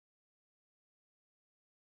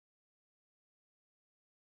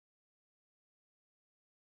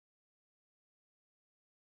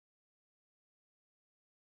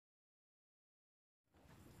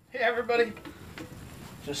Hey everybody,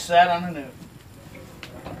 just sat on a note.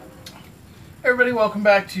 Everybody, welcome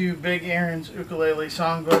back to Big Aaron's Ukulele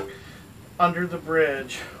Songbook, Under the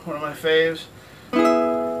Bridge. One of my faves.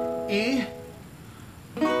 E,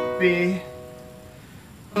 B,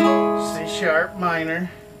 C sharp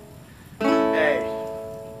minor, A.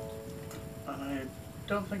 I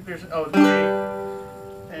don't think there's, oh, G,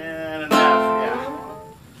 and an F, yeah,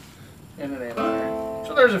 and an A minor.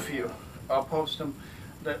 So there's a few. I'll post them.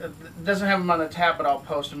 It doesn't have them on the tab, but I'll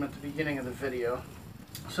post them at the beginning of the video.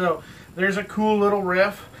 So there's a cool little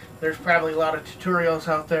riff. There's probably a lot of tutorials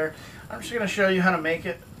out there. I'm just going to show you how to make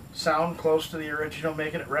it sound close to the original,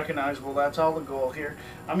 making it recognizable. That's all the goal here.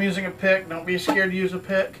 I'm using a pick. Don't be scared to use a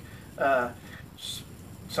pick.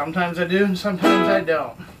 Sometimes I do and sometimes I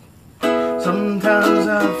don't. Sometimes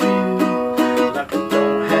I feel like I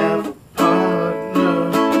don't have a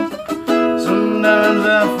partner. Sometimes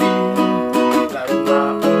I feel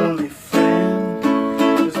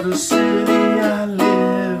the city I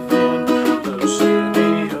live in, the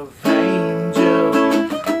city of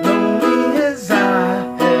angels. Lonely as I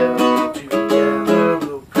am, together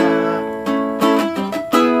we'll cry.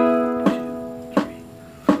 2, 3.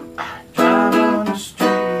 I drive on the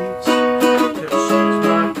streets, 'cause she's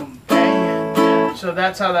my companion. So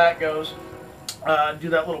that's how that goes. Do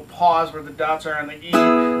that little pause where the dots are on the E.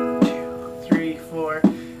 2, 3, 4.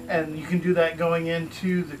 And you can do that going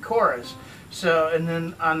into the chorus. So, and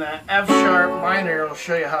then on the F sharp minor, it'll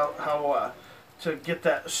show you how to get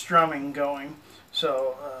that strumming going.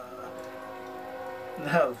 So,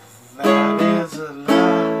 now that is a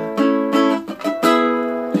lie.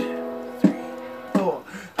 2, 3, 4.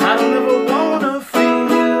 I don't ever wanna feel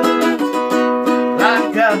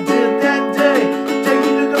like I did that day. Take me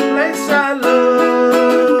to the place I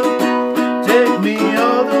love. Take me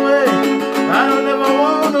all the way. I don't ever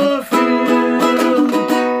wanna feel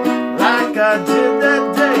like I did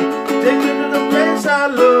that day. Take me to the place I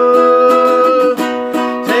love.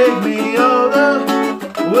 Take me all the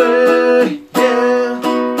way. Yeah,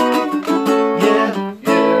 yeah,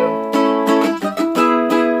 yeah.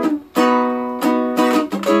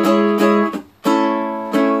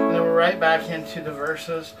 And then we're right back into the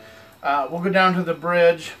verses. We'll go down to the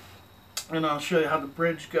bridge, and I'll show you how the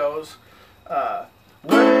bridge goes.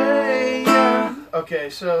 Way, yeah. Okay,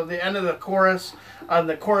 so the end of the chorus, on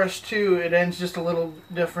the chorus 2, it ends just a little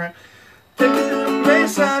different. Take me to the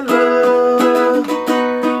place I love.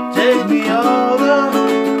 Take me all the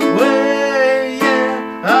way,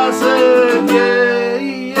 yeah. I said, yeah,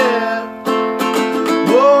 yeah.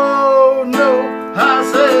 Oh, no. I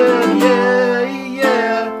said, yeah,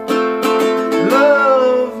 yeah.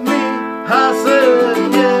 Love me. I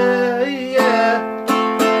said, yeah, yeah.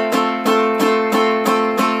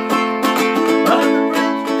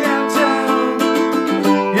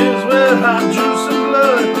 I drew some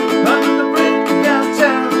blood under the bridge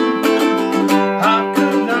downtown. I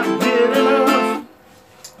could not get enough.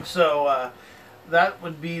 So that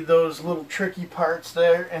would be those little tricky parts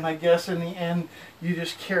there, and I guess in the end you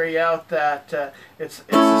just carry out that it's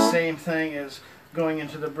the same thing as going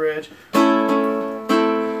into the bridge.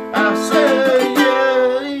 I say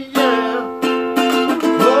yeah, yeah.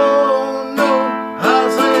 Oh no, I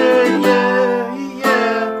say yeah, yeah.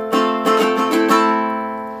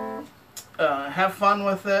 Have fun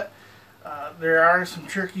with it. There are some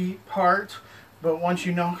tricky parts, but once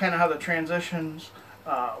you know kind of how the transitions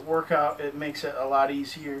work out, it makes it a lot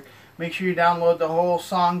easier. Make sure you download the whole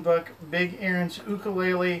songbook, Big Aaron's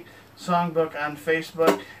Ukulele Songbook, on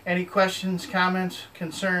Facebook. Any questions, comments,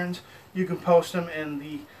 concerns, you can post them in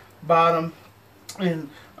the bottom. And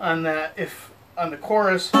on that, if on the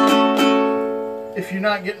chorus, if you're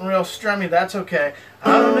not getting real strummy, that's okay.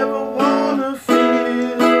 I don't ever wanna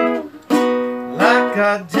feel like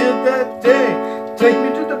I did that day. Take me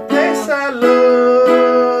to the place I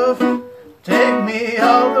love. Take me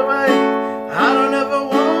all the way. I don't ever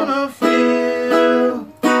wanna feel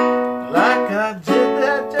like I did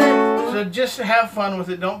that day. So just have fun with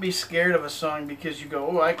it. Don't be scared of a song because you go,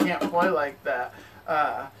 oh, I can't play like that.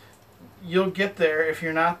 You'll get there if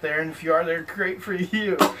you're not there, and if you are there, great for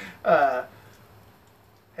you. Have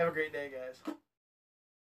a great day, guys.